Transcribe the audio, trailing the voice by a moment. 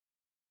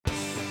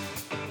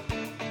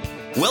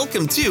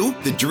Welcome to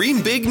the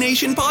Dream Big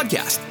Nation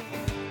podcast.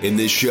 In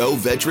this show,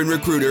 veteran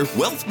recruiter,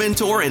 wealth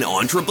mentor, and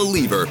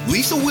entrepreneur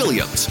Lisa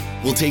Williams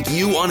will take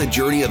you on a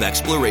journey of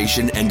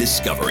exploration and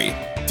discovery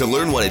to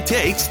learn what it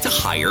takes to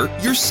hire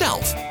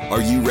yourself.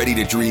 Are you ready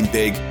to dream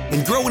big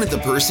and grow into the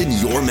person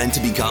you're meant to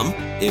become?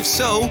 If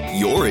so,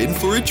 you're in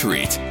for a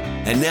treat.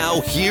 And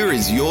now, here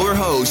is your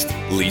host,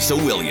 Lisa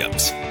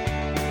Williams.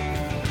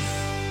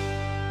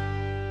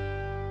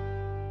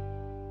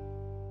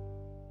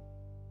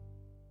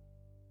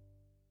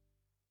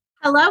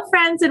 Hello,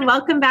 friends, and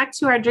welcome back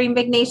to our Dream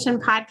Big Nation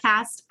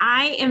podcast.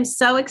 I am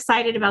so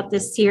excited about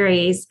this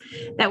series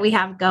that we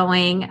have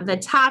going. The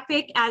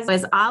topic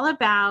is all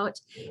about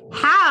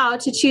how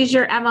to choose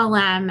your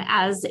MLM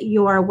as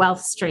your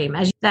wealth stream,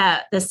 as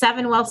the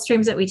 7 wealth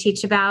streams that we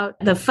teach about.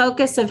 The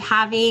focus of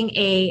having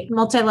a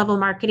multi-level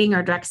marketing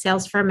or direct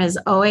sales firm is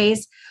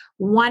always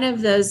one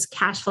of those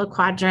cash flow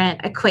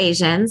quadrant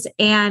equations.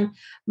 And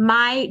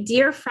my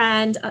dear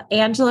friend,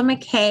 Angela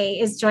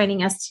McKay, is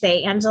joining us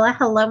today. Angela,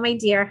 hello, my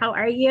dear. How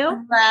are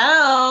you?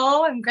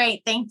 Hello. I'm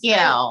great. Thank you.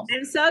 I'm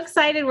so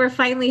excited we're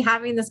finally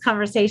having this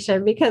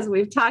conversation because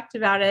we've talked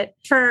about it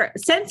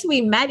since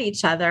we met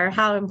each other,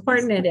 how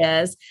important it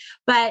is.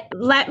 But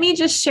let me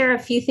just share a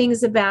few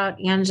things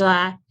about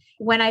Angela.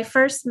 When I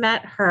first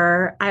met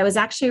her, I was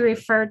actually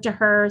referred to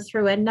her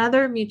through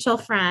another mutual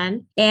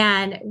friend,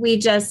 and we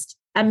just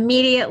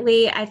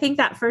immediately, I think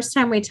that first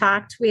time we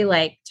talked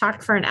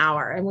for an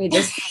hour, and we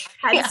just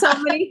had so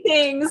many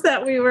things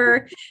that we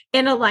were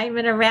in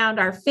alignment around: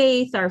 our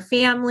faith, our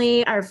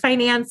family, our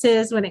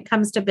finances when it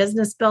comes to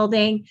business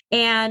building.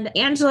 And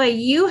Angela,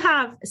 you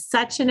have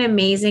such an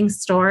amazing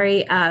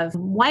story of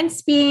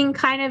once being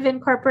kind of in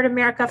corporate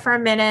America for a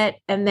minute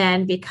and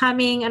then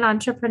becoming an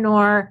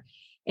entrepreneur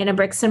in a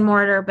bricks and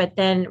mortar, but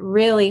then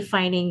really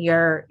finding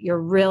your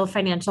real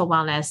financial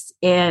wellness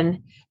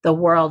in the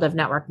world of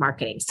network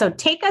marketing. So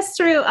take us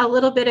through a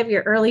little bit of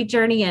your early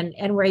journey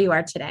and where you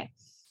are today.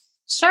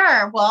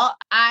 Sure. Well,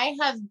 I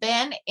have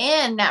been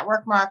in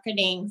network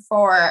marketing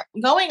for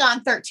going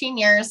on 13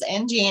 years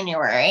in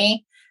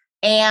January,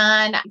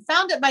 and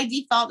found it by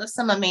default of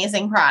some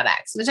amazing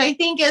products, which I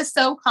think is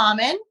so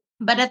common.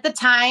 But at the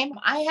time,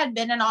 I had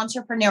been an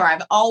entrepreneur.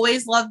 I've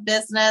always loved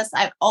business.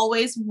 I've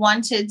always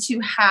wanted to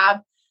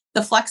have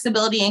the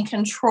flexibility and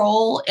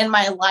control in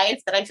my life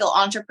that I feel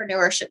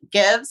entrepreneurship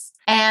gives.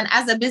 And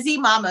as a busy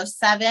mom of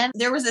 7,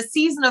 there was a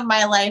season of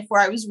my life where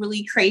I was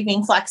really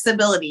craving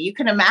flexibility. You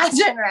can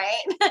imagine,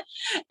 right?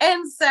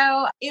 And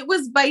so it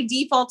was by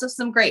default of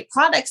some great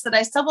products that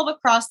I stumbled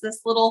across this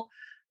little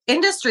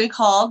industry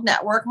called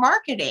network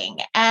marketing.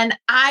 And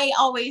I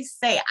always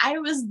say I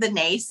was the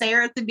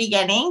naysayer at the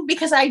beginning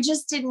because I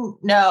just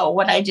didn't know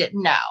what I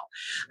didn't know.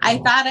 I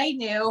thought I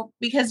knew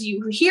because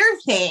you hear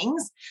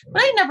things, but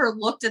I never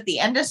looked at the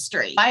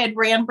industry. I had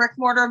ran brick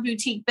mortar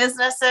boutique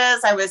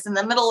businesses. I was in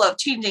the middle of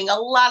changing a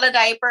lot of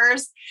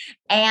diapers,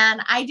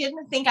 and I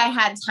didn't think I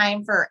had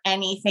time for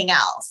anything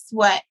else.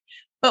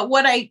 But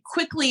what I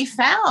quickly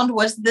found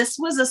was this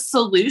was a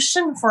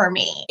solution for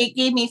me. It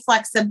gave me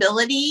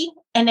flexibility,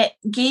 and it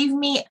gave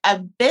me a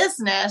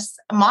business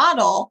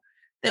model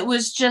that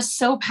was just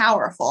so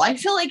powerful. I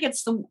feel like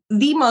it's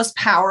the most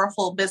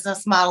powerful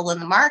business model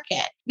in the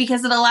market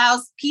because it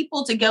allows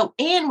people to go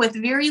in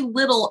with very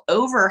little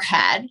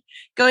overhead,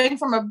 going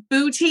from a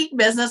boutique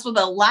business with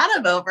a lot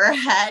of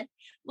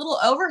little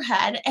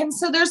overhead. And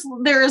so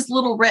there is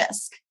little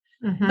risk.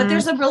 Mm-hmm. But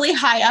there's a really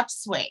high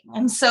upswing.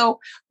 And so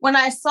when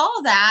I saw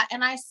that,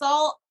 and I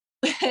saw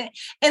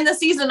in the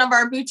season of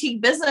our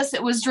boutique business,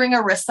 it was during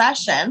a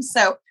recession.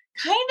 So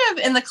kind of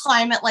in the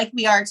climate like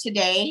we are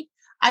today,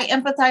 I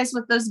empathize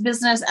with those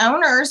business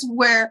owners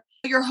where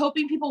you're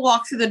hoping people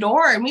walk through the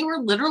door, and we were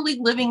literally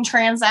living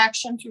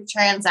transaction through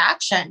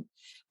transaction.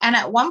 And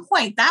at one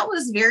point that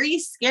was very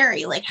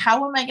scary. Like,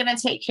 how am I going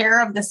to take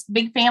care of this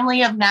big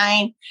family of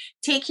 9,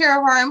 take care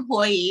of our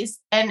employees,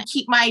 and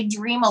keep my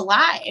dream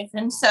alive?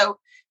 And so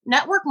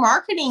network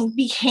marketing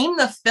became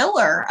the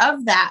filler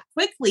of that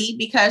quickly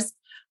because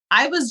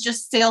I was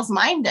just sales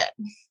minded.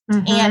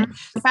 Mm-hmm. And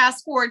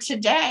fast forward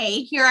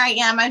today, here I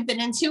am. I've been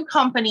in 2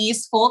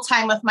 companies full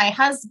time with my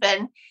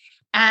husband.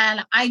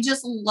 And I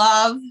just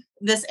love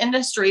this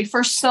industry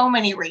for so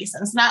many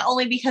reasons, not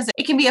only because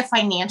it can be a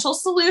financial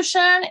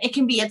solution, it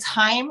can be a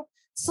time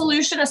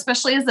solution,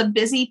 especially as a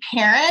busy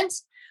parent,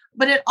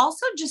 but it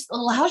also just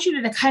allows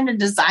you to kind of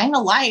design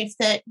a life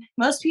that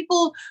most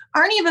people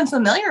aren't even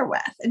familiar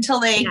with until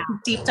they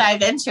deep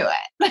dive into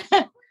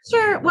it.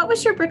 Sure. What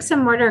was your bricks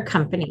and mortar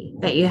company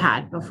that you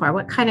had before?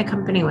 What kind of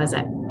company was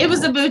it? It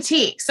was a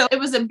boutique. So it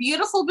was a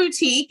beautiful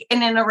boutique.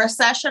 And in a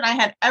recession, I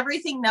had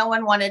everything no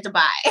one wanted to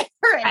buy.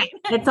 Right.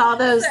 It's all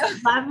those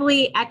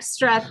lovely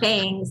extra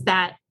things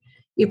that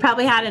you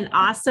probably had an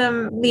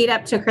awesome lead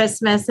up to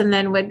Christmas and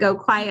then would go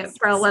quiet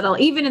for a little,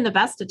 even in the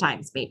best of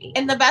times, maybe.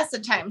 In the best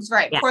of times,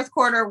 right. Yeah. Fourth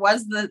quarter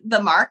was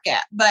the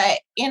market. But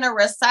in a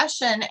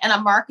recession and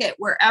a market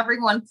where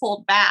everyone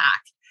pulled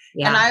back,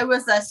 and I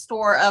was a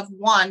store of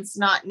wants,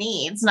 not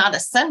needs, not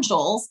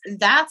essentials.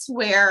 That's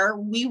where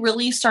we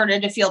really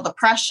started to feel the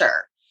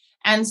pressure.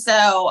 And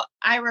so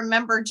I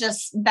remember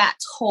just that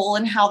toll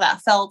and how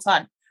that felt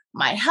on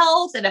my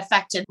health. It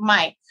affected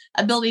my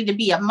ability to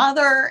be a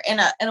mother in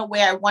a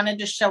way I wanted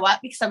to show up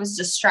because I was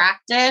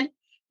distracted.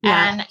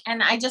 Yeah.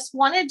 And I just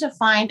wanted to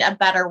find a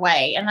better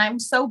way. And I'm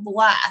so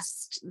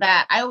blessed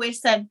that I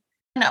always said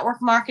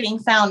network marketing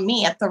found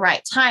me at the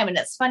right time. And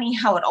it's funny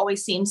how it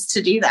always seems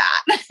to do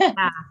that.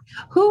 Yeah.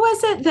 Who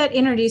was it that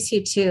introduced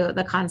you to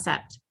the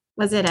concept?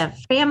 Was it a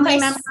family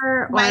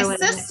member? My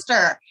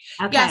sister.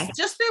 Okay. Yes,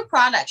 just through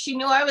products. She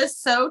knew I was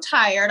so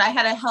tired. I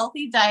had a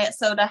healthy diet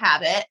soda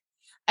habit.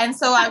 And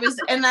so I was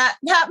in that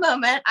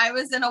moment, I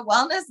was in a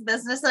wellness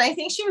business. And I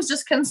think she was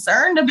just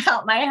concerned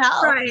about my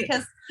health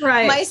because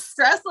my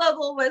stress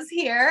level was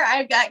here.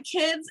 I've got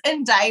kids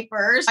in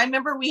diapers. I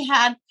remember we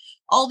had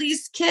all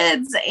these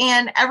kids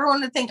and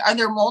everyone would think, are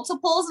there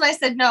multiples? And I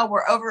said, no,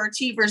 we're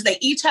overachievers. They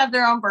each have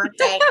their own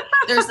birthday.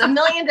 There's a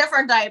million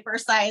different diaper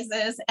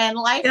sizes and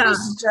life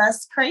was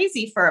just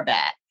crazy for a bit.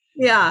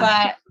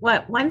 Yeah.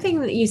 But one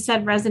thing that you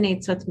said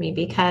resonates with me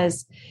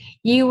because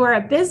you were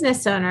a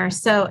business owner.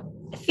 So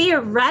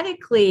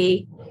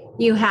theoretically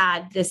you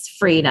had this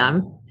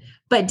freedom,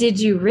 but did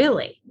you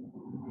really?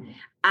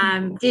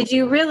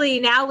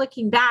 Now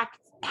looking back,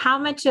 how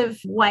much of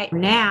what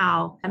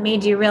now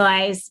made you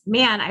realize,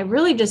 man, I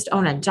really just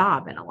own a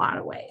job in a lot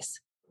of ways?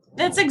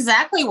 That's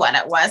exactly what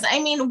it was. I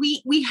mean,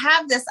 we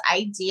have this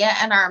idea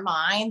in our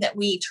mind that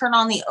we turn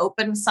on the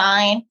open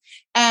sign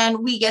and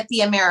we get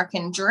the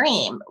American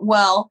dream.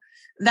 Well,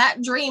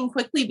 that dream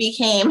quickly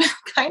became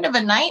kind of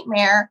a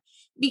nightmare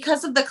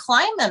because of the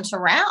climate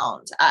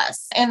around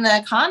us and the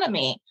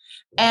economy.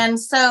 And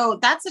so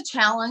that's a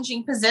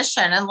challenging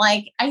position. And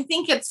I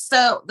think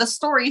the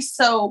story's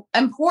so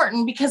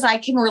important because I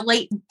can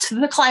relate to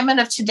the climate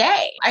of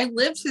today. I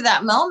lived through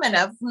that moment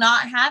of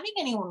not having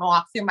anyone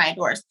walk through my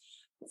doors,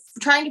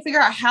 trying to figure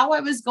out how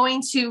I was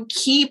going to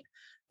keep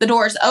the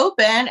doors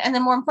open. And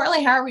then more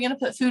importantly, how are we going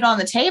to put food on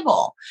the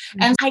table?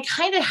 Mm-hmm. And I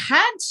kind of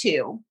had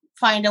to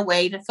find a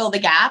way to fill the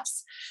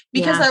gaps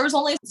because there was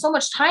only so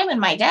much time in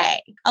my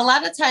day. A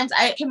lot of times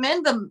I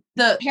commend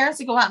the parents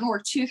to go out and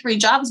work 2-3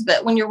 jobs,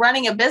 but when you're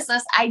running a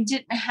business, I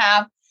didn't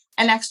have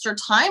an extra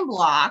time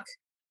block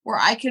where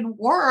I could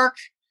work.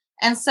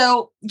 And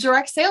so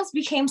direct sales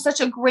became such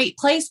a great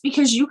place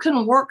because you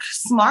can work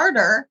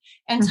smarter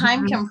and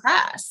time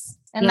compress.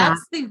 And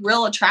that's the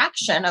real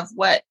attraction of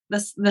what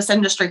this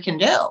industry can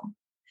do.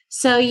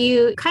 So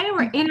you kind of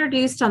were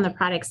introduced on the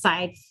product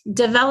side,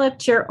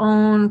 developed your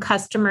own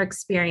customer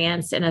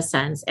experience in a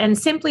sense, and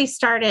simply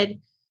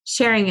started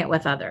sharing it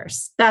with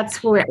others.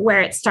 That's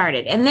where it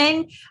started. And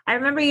then I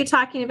remember you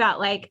talking about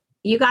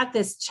you got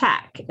this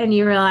check and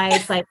you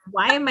realized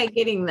why am I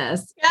getting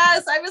this?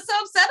 Yes, I was so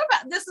upset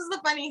about this. Is the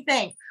funny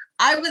thing.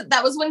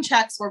 That was when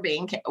checks were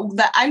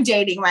I'm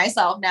dating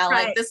myself now.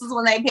 Right. This is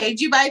when they paid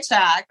you by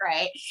check,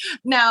 right?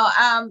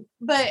 Now,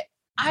 but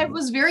I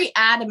was very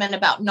adamant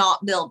about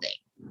not building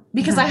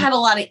because I had a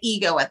lot of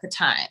ego at the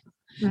time.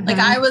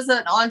 I was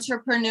an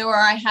entrepreneur.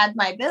 I had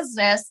my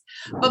business,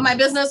 but my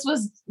business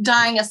was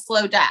dying a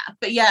slow death.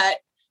 But yet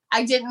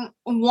I didn't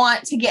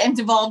want to get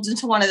involved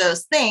into one of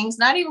those things,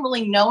 not even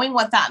really knowing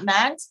what that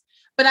meant.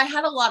 But I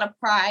had a lot of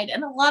pride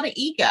and a lot of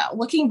ego.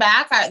 Looking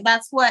back,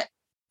 that's what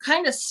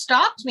kind of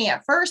stopped me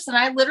at first. And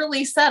I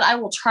literally said, I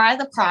will try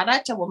the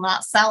product. I will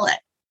not sell it.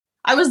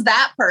 I was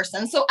that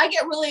person. So I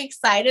get really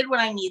excited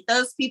when I meet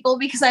those people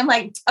because I'm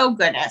like, oh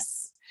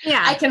goodness.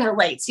 Yeah, I can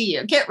relate to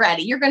you. Get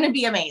ready. You're going to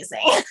be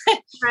amazing.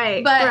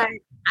 Right. But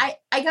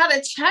I got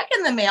a check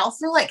in the mail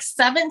for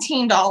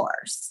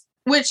 $17,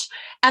 which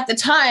at the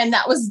time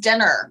that was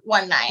dinner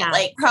one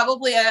night,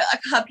 probably a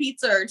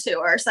pizza or two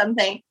or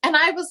something. And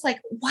I was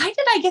like, why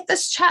did I get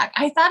this check?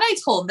 I thought I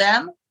told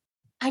them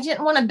I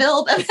didn't want to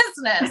build a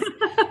business. And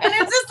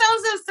it just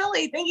sounds so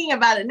silly thinking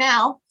about it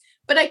now,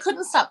 but I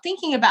couldn't stop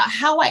thinking about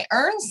how I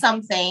earned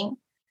something.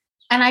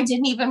 And I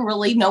didn't even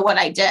really know what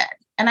I did.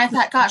 And I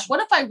thought, gosh, what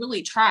if I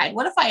really tried?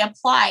 What if I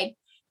applied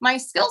my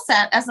skill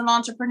set as an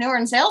entrepreneur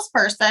and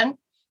salesperson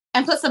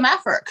and put some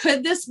effort?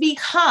 Could this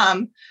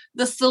become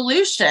the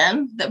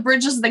solution that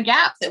bridges the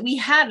gap that we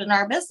had in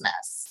our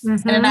business?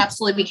 And it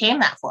absolutely became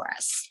that for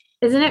us.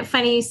 Isn't it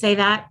funny you say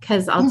that?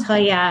 Because I'll tell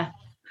you,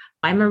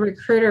 I'm a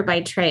recruiter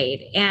by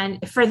trade.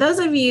 And for those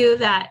of you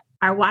that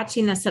are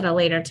watching this at a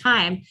later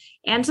time,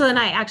 Angela and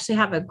I actually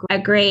have a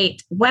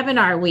great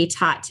webinar we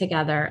taught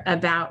together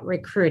about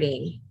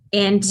recruiting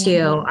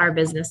into our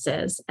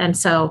businesses. And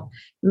so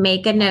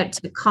make a note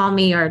to call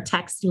me or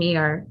text me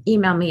or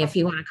email me if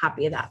you want a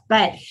copy of that.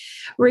 But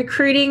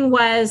recruiting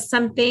was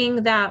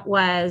something that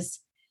was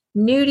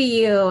new to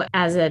you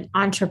as an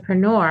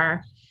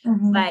entrepreneur,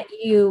 but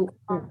you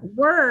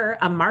were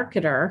a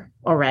marketer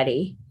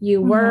already.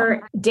 You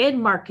did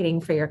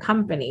marketing for your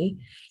company.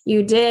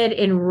 You did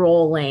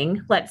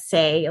enrolling, let's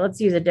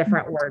use a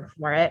different word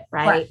for it,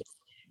 right?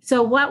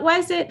 So what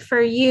was it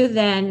for you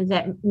then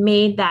that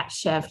made that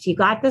shift? You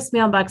got this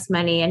mailbox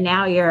money and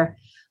now you're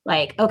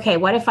like, okay,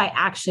 what if I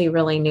actually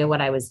really knew what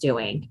I was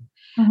doing?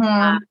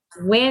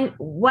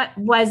 What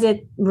was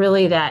it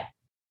really that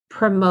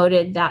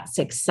promoted that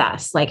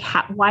success? Like,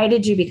 why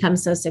did you become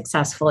so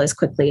successful as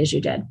quickly as you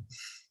did?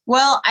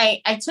 Well,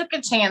 I took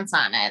a chance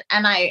on it,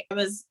 and I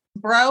was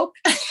broke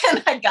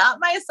and I got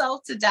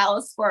myself to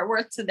Dallas Fort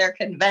Worth to their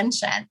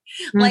convention,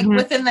 like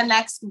within the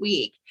next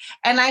week.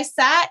 And I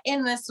sat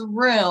in this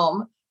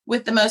room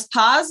with the most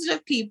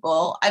positive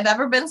people I've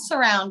ever been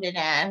surrounded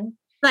in.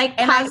 Like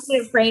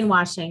positive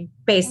brainwashing,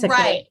 basically.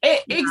 Right.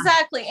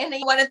 Exactly. And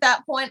when at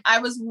that point I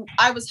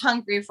was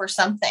hungry for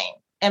something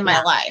in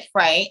my life.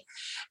 Right.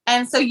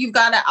 And so you've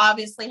got to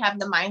obviously have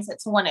the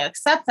mindset to want to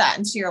accept that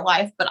into your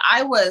life. But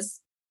I was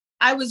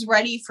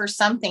ready for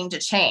something to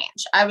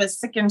change. I was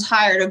sick and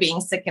tired of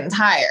being sick and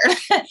tired.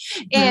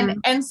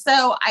 And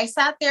so I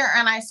sat there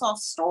and I saw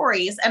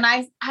stories, and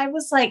I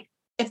was like,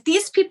 if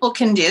these people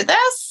can do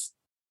this,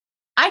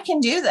 I can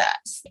do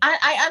this.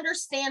 I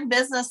understand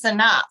business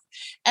enough.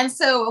 And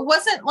so it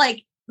wasn't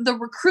like the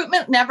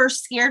recruitment never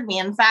scared me.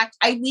 In fact,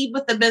 I lead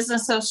with the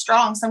business so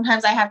strong.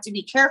 Sometimes I have to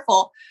be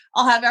careful.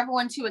 I'll have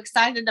everyone too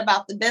excited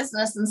about the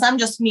business, and some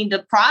just need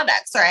the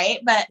products, right?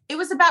 But it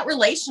was about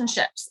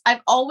relationships. I've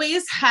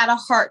always had a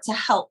heart to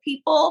help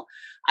people.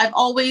 I've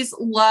always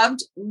loved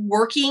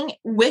working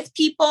with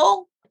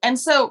people. And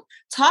so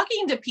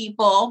talking to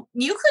people,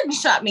 you couldn't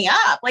shut me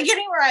up. Like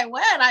anywhere I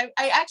went, I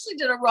actually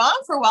did it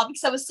wrong for a while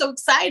because I was so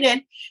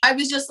excited. I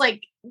was just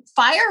like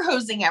fire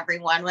hosing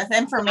everyone with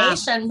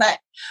information, but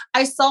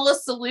I saw a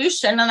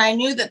solution, and I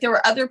knew that there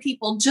were other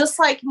people just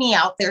like me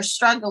out there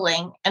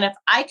struggling. And if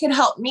I could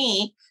help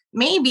me,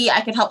 maybe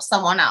I could help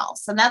someone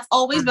else. And that's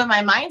always been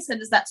my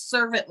mindset, is that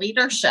servant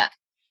leadership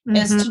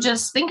is to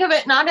just think of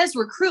it not as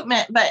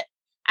recruitment, but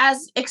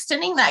as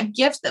extending that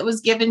gift that was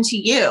given to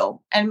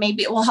you, and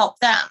maybe it will help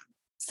them.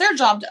 It's their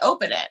job to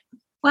open it.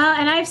 Well,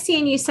 and I've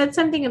seen you said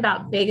something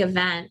about big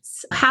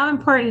events. How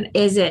important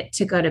is it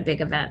to go to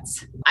big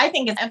events? I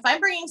think if I'm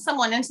bringing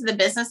someone into the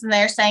business and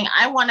they're saying,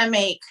 I want to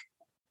make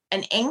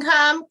an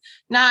income,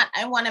 not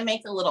I want to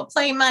make a little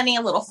play money,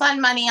 a little fun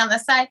money on the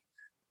side.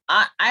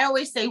 I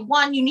always say,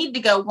 one, you need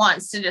to go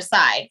once to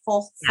decide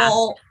full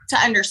to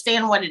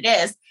understand what it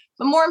is.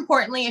 But more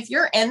importantly, if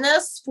you're in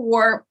this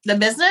for the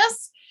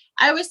business,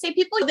 I always say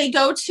they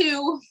go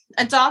to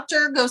a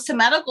doctor, goes to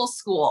medical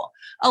school,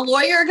 a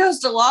lawyer goes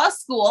to law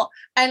school,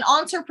 an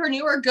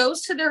entrepreneur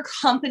goes to their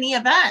company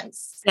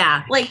events.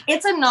 Yeah. Like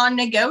it's a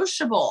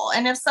non-negotiable.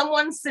 And if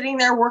someone's sitting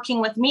there working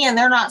with me and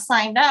they're not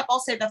signed up, I'll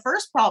say the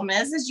first problem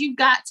is you've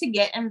got to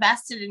get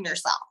invested in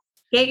yourself.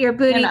 Get your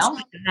booty to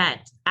the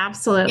event.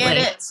 Absolutely. Get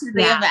it to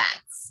the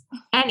events.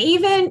 And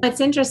even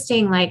what's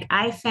interesting, like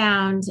I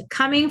found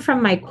coming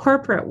from my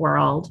corporate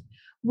world,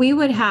 we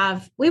would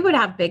have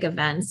big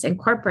events in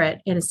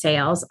corporate in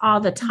sales all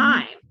the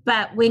time.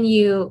 But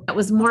it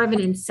was more of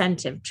an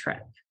incentive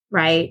trip,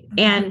 right?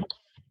 And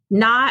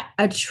not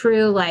a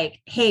true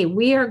like, hey,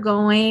 we are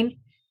going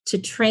to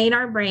train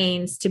our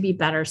brains to be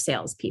better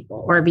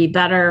salespeople or be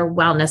better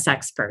wellness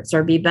experts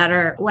or be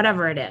better,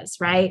 whatever it is,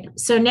 right?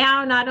 So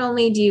now not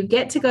only do you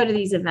get to go to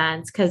these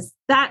events, because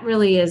that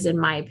really is, in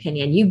my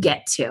opinion, you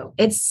get to.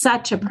 It's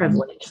such a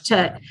privilege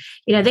to,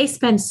 they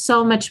spend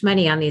so much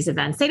money on these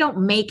events. They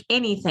don't make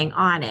anything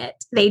on it.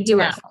 They do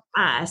it for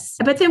us.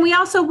 But then we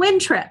also win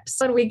trips.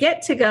 When we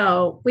get to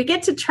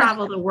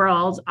travel the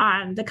world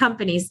on the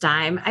company's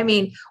dime. I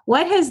mean,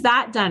 what has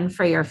that done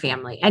for your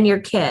family and your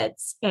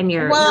kids and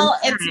your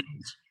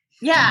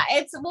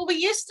we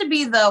used to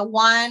be the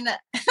one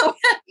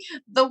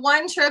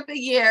trip a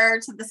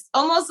year to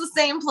almost the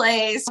same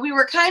place. We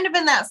were kind of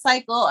in that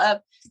cycle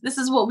of this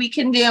is what we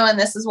can do and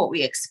this is what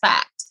we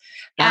expect.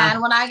 Yeah.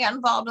 And when I got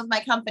involved with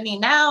my company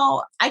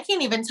now, I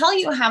can't even tell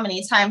you how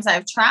many times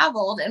I've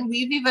traveled, and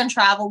we've even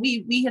traveled.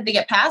 We had to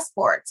get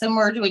passports, and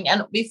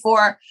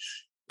before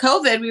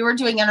COVID, we were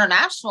doing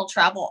international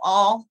travel,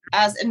 all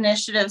as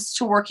initiatives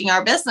to working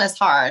our business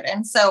hard.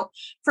 And so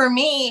for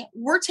me,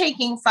 we're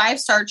taking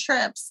 5-star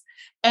trips,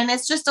 and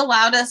it's just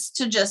allowed us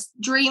to just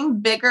dream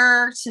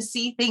bigger, to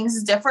see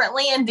things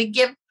differently, and to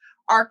give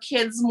our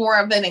kids more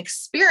of an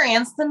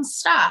experience than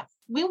stuff.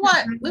 We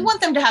want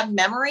them to have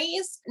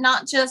memories,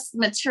 not just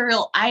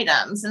material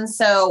items. And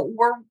so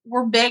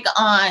we're big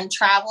on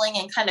traveling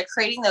and kind of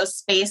creating those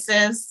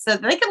spaces so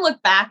that they can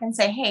look back and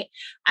say, hey,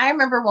 I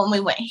remember when we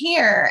went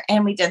here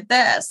and we did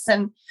this.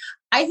 And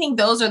I think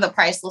those are the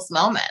priceless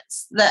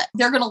moments that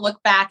they're going to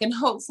look back and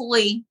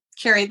hopefully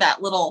carry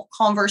that little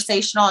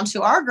conversation on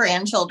to our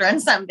grandchildren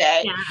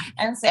someday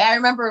and say, I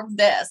remember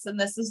this, and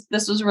this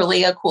was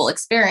really a cool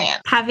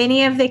experience. Have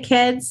any of the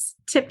kids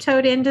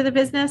tiptoed into the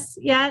business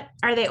yet?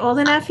 Are they old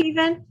enough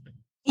even?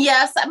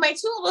 Yes. My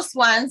two oldest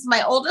ones,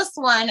 my oldest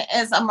one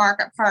is a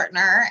market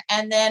partner.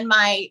 And then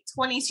my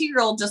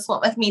 22-year-old just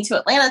went with me to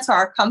Atlanta to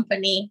our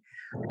company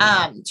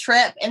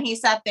trip. And he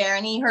sat there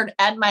and he heard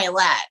Ed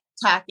Milet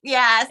talking.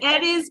 Yes.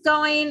 Ed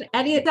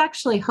is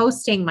actually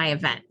hosting my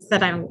events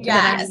that I'm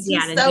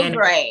he's so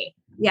great.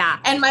 Yeah.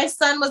 And my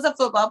son was a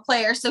football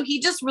player, so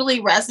he just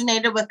really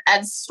resonated with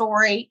Ed's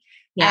story.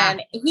 Yeah.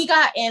 And he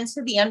got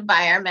into the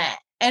environment.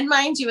 And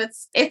mind you,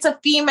 it's a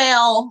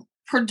female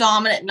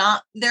predominant,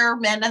 not there are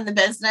men in the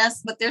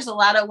business, but there's a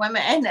lot of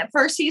women. And at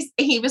first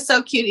he was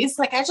so cute. He's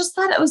like, I just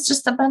thought it was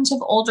just a bunch of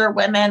older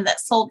women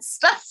that sold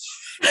stuff.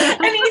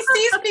 And he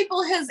sees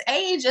people his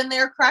age and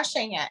they're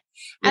crushing it.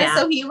 And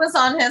so he was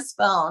on his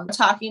phone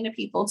talking to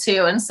people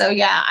too. And so,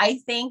 yeah, I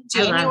think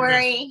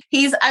January,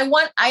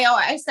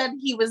 I said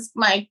he was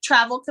my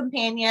travel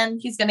companion.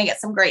 He's going to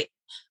get some great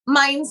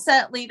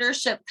mindset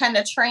leadership kind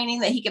of training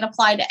that he can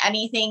apply to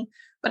anything.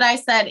 But I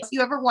said, if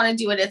you ever want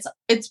to do it,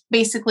 it's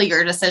basically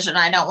your decision.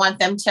 I don't want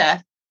them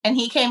to. And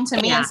he came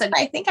to me and said,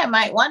 I think I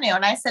might want to.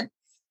 And I said,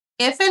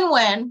 if and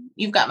when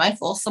you've got my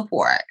full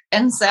support.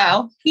 And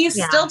so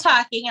he's still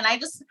talking. And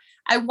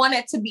I want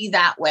it to be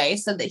that way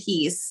so that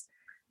he's,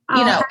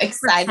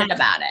 excited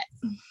about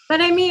it. But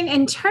I mean,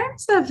 in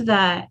terms of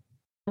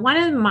one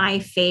of my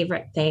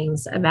favorite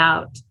things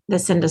about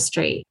this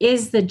industry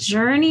is the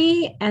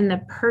journey and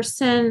the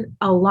person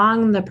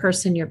along the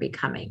person you're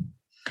becoming.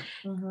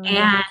 Mm-hmm.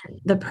 And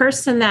the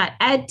person that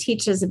Ed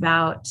teaches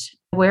about,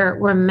 where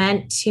we're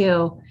meant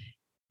to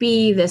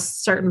be this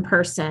certain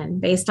person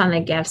based on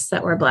the gifts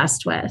that we're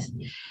blessed with.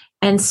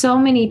 And so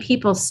many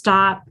people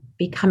stop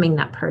becoming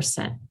that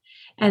person.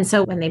 And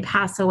so when they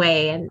pass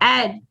away, and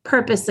Ed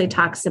purposely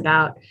talks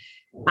about,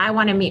 I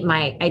want to meet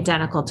my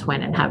identical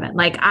twin in heaven.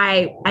 Like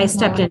I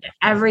stepped into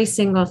every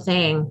single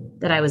thing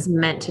that I was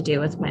meant to do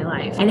with my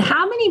life. And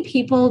how many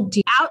people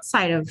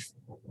outside of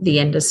the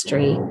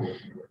industry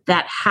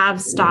that have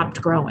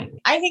stopped growing?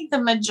 I think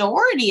the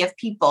majority of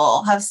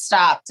people have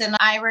stopped. And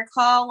I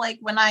recall like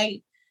when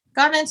I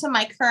got into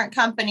my current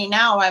company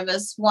now, I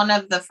was one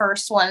of the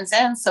first ones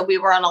in. So we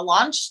were on a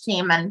launch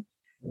team and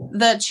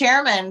the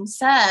chairman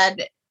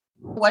said,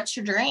 what's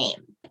your dream?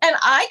 And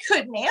I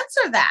couldn't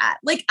answer that.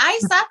 Like I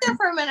sat there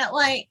for a minute,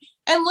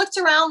 and looked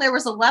around. There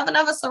was 11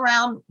 of us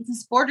around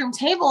this boardroom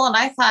table. And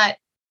I thought,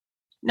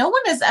 no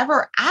one has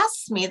ever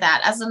asked me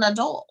that as an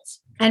adult.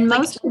 And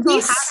most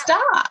people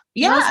stop.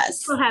 Yes.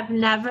 Most people have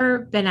never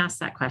been asked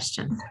that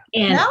question.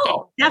 And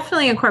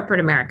definitely in corporate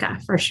America,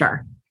 for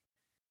sure.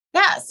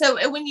 Yeah.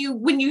 So when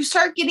you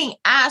start getting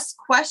asked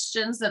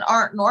questions that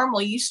aren't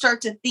normal, you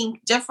start to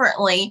think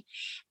differently.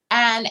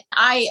 And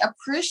I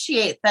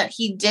appreciate that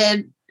he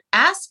did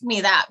ask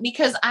me that,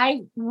 because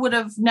I would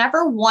have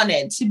never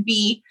wanted to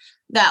be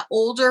that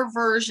older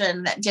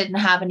version that didn't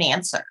have an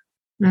answer.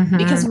 Mm-hmm.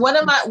 Because what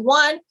am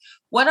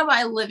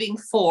I living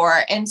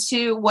for? And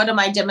two, what am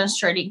I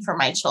demonstrating for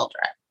my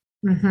children?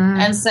 Mm-hmm.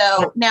 And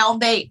so now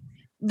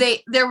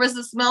there was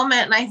this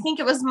moment, and I think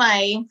it was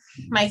my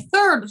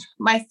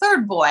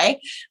third boy,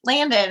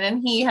 Landon,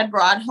 and he had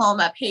brought home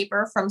a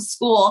paper from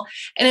school,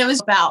 and it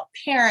was about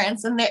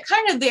parents and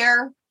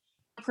their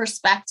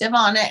perspective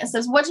on it. It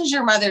says, what does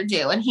your mother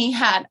do? And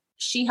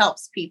she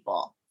helps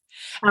people.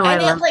 Oh,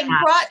 and it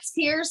brought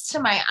tears to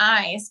my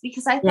eyes,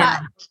 because I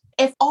thought,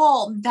 if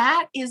all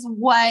that is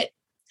what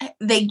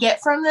they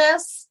get from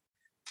this,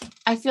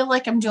 I feel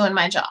like I'm doing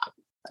my job.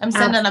 I'm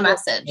sending a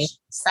message.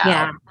 So.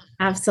 Yeah,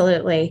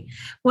 absolutely.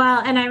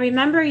 Well, and I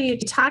remember you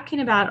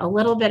talking about a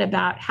little bit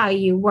about how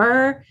you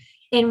were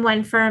in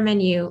one firm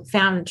and you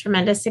found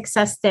tremendous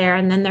success there.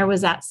 And then there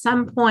was at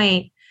some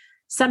point,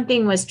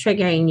 something was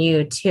triggering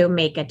you to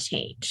make a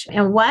change.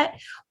 And one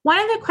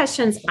of the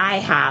questions I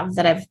have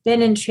that I've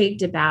been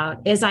intrigued about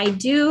is I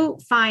do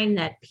find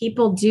that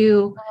people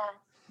do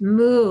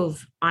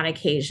move on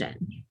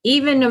occasion,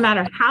 even no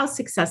matter how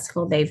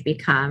successful they've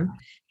become.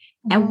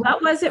 And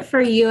what was it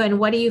for you? And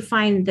what do you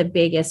find the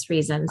biggest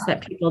reasons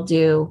that people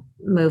do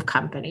move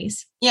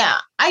companies? Yeah,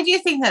 I do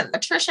think that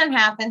attrition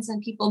happens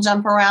and people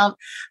jump around.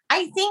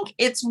 I think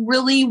it's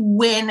really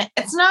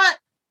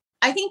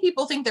I think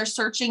people think they're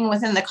searching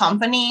within the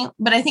company,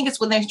 but I think it's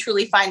when they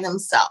truly find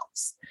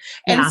themselves.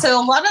 And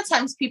so a lot of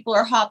times people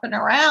are hopping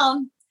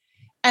around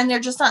and they're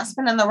just not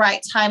spending the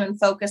right time and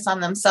focus on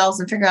themselves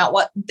and figuring out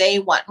what they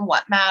want and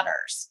what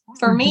matters.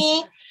 For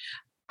me,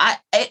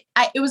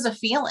 it was a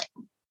feeling.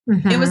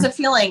 Mm-hmm. It was a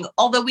feeling,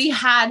 although we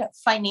had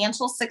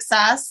financial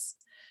success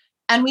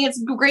and we had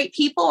some great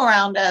people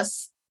around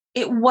us,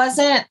 there was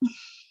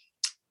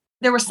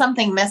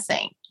something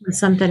missing.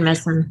 Something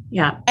missing.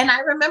 Yeah. And I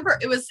remember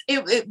this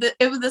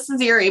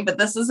is eerie, but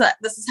this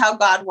is how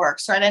God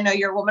works, right? I know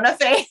you're a woman of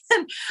faith.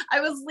 And I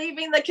was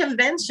leaving the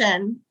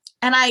convention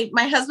and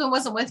my husband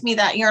wasn't with me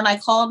that year. And I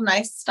called and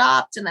I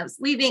stopped and I was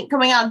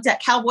coming out of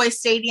Cowboy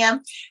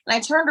Stadium. And I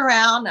turned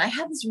around and I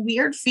had this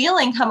weird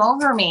feeling come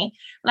over me.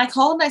 And I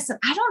called and I said,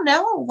 I don't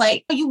know,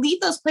 like you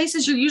leave those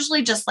places, you're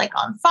usually just like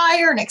on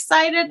fire and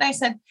excited. And I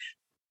said,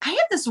 I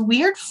had this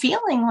weird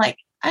feeling like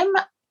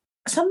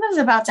something's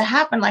about to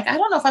happen. Like, I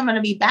don't know if I'm going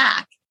to be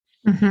back.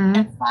 Mm-hmm.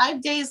 And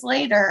 5 days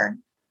later,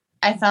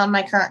 I found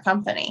my current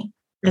company.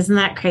 Isn't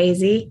that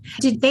crazy?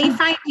 Did they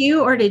find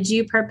you or did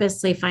you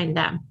purposely find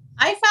them?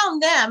 I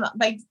found them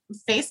by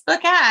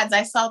Facebook ads.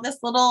 I saw this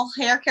little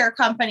hair care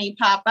company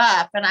pop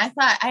up and I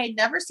thought I had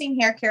never seen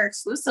hair care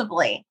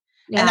exclusively.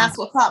 Yeah. And that's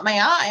what caught my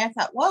eye. I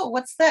thought, whoa,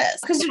 what's this?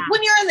 Because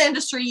when you're in the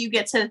industry, you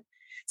get to,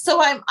 so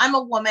I'm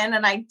a woman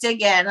and I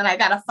dig in and I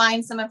got to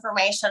find some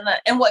information.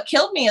 And what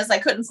killed me is I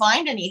couldn't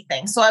find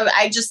anything. So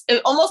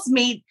it almost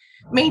made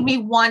made me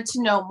want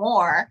to know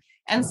more.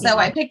 And so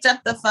I picked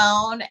up the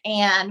phone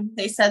and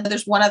they said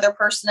there's one other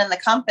person in the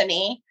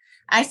company.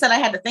 I said I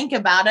had to think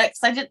about it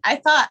because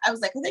I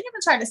was like, are they going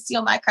to try to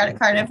steal my credit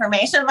card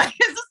information? Like,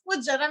 is this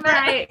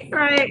legitimate?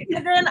 Right.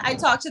 And then I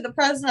talked to the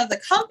president of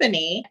the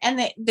company and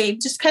they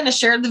just kind of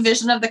shared the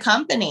vision of the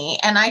company.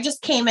 And I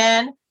just came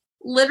in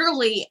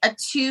literally a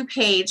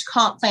 2-page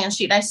comp plan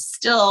sheet. I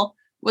still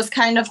was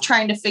kind of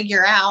trying to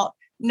figure out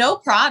no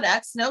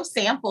products, no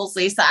samples,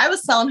 Lisa. I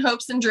was selling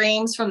hopes and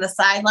dreams from the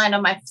sideline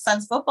of my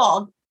son's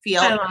football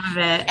field. I love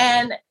it.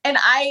 And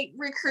I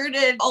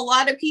recruited a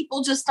lot of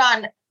people just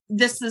on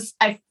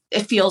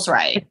it feels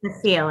right. It's the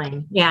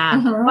feeling. Yeah.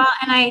 Mm-hmm. Well,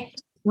 and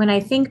when I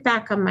think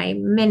back on my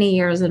many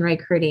years in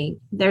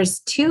recruiting, there's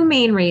 2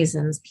 main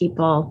reasons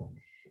people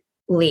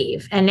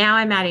leave. And now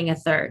I'm adding a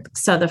third.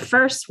 So the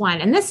first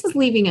one, and this is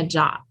leaving a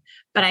job,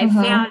 but I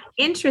found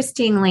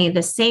interestingly,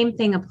 the same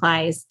thing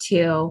applies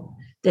to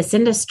this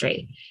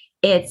industry.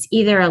 It's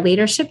either a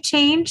leadership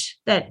change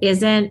that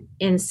isn't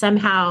in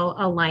somehow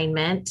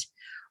alignment,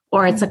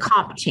 or it's a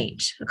comp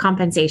change, a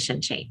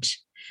compensation change.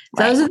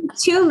 Those are the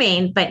 2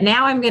 main, but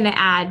now I'm going to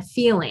add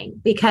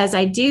feeling, because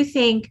I do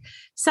think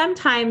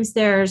sometimes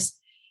there's,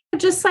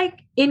 just like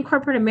in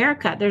corporate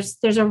America,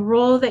 there's a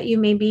role that you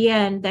may be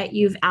in that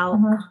you've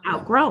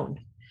outgrown.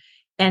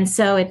 And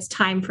so it's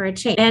time for a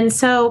change. And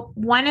so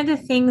one of the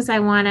things I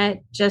want to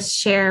just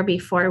share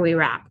before we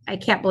wrap, I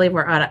can't believe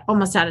we're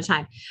almost out of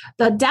time.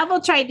 The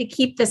devil tried to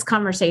keep this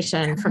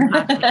conversation from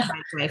happening,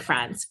 my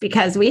friends,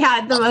 because we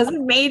had the most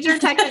major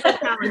technical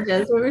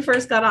challenges when we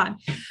first got on.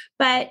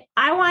 But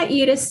I want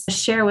you to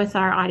share with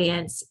our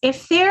audience,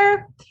 if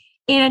they're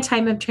in a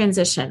time of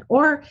transition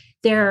or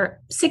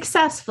they're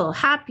successful,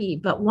 happy,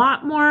 but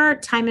want more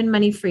time and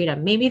money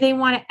freedom, maybe they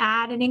want to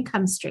add an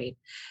income stream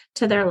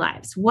to their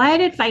lives.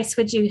 What advice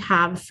would you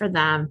have for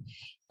them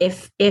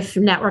if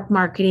network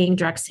marketing,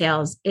 direct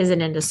sales is an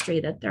industry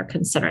that they're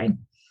considering?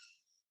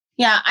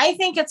 Yeah, I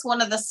think it's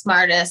one of the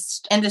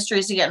smartest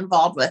industries to get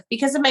involved with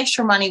because it makes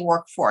your money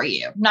work for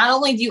you. Not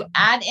only do you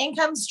add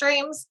income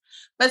streams,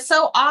 but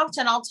so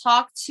often I'll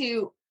talk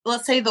to,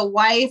 let's say, the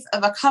wife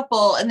of a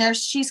couple, and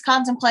she's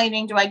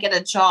contemplating, do I get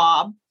a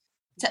job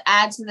to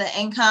add to the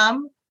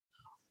income?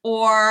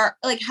 Or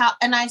like how,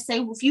 and I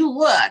say, well, if you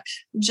look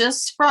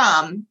just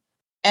from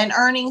an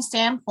earning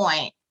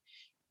standpoint,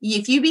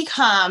 if you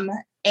become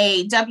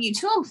a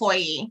W-2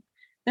 employee,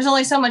 there's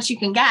only so much you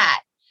can get.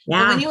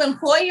 Yeah. But when you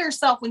employ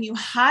yourself, when you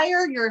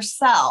hire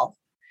yourself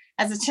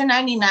as a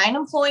 1099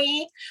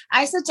 employee,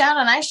 I sit down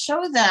and I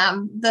show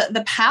them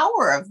the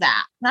power of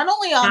that, not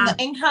only on the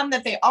income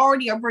that they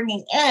already are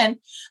bringing in,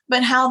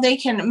 but how they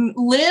can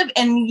live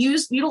and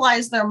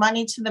utilize their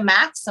money to the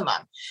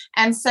maximum.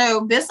 And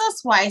so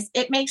business-wise,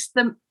 it makes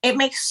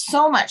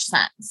so much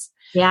sense.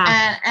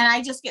 Yeah. And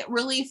I just get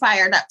really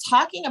fired up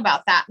talking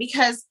about that,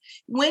 because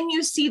when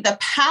you see the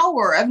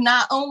power of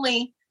not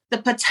only the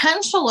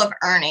potential of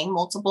earning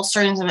multiple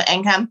streams of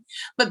income,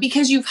 but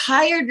because you've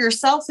hired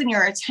yourself and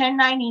you're a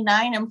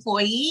 1099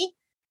 employee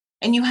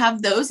and you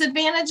have those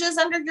advantages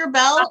under your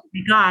belt. Oh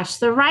my gosh,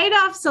 the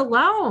write-offs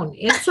alone,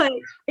 it's like,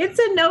 it's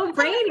a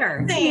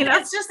no-brainer. You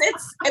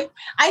know?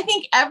 I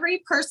think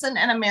every person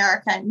in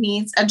America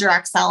needs a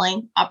direct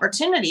selling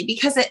opportunity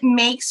because it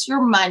makes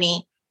your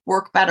money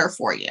work better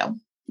for you.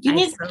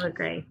 I so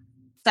agree.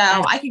 So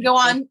I could go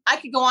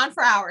on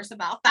for hours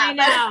about that. I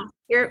know.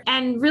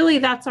 And really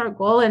that's our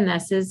goal in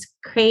this, is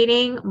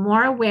creating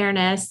more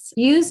awareness.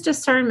 Use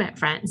discernment,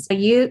 friends. So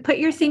you put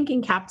your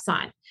thinking caps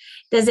on.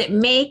 Does it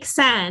make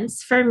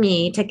sense for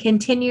me to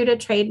continue to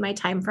trade my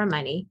time for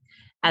money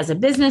as a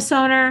business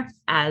owner,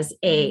 as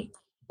a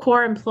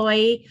core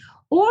employee,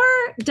 or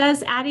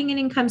does adding an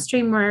income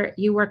stream where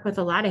you work with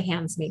a lot of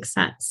hands make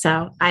sense?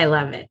 So I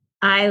love it.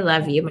 I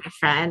love you, my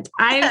friend.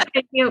 I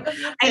knew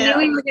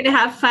we were going to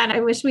have fun. I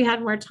wish we had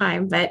more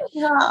time, but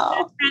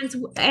friends,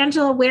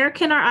 Angela, where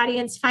can our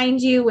audience find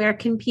you? Where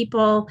can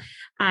people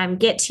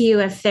get to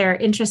you if they're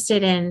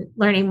interested in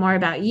learning more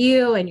about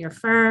you and your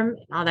firm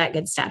and all that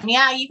good stuff?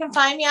 Yeah, you can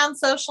find me on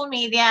social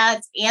media.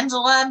 It's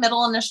Angela,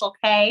 middle initial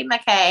K,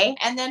 McKay.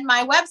 And then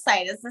my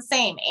website is the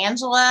same,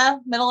 Angela,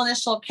 middle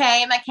initial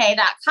K,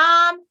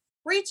 McKay.com.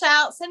 Reach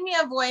out, send me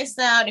a voice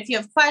note. If you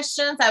have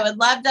questions, I would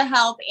love to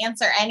help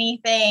answer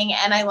anything.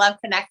 And I love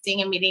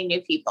connecting and meeting new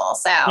people.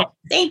 So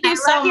thank you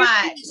so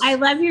much. I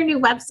love your new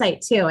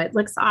website too. It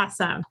looks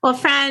awesome. Well,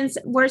 friends,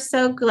 we're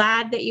so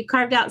glad that you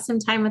carved out some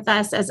time with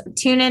us.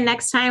 Tune in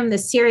next time. The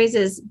series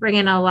is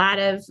bringing a lot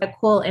of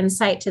cool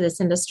insight to this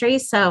industry.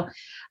 So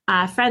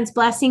friends,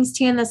 blessings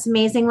to you in this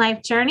amazing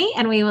life journey.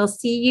 And we will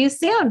see you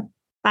soon.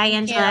 Bye,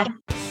 Angela.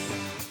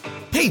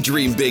 Hey,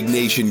 Dream Big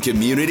Nation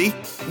community.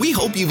 We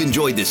hope you've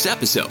enjoyed this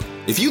episode.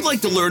 If you'd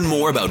like to learn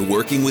more about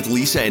working with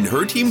Lisa and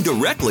her team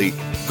directly,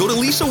 go to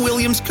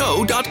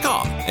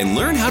lisawilliamsco.com and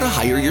learn how to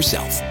hire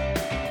yourself.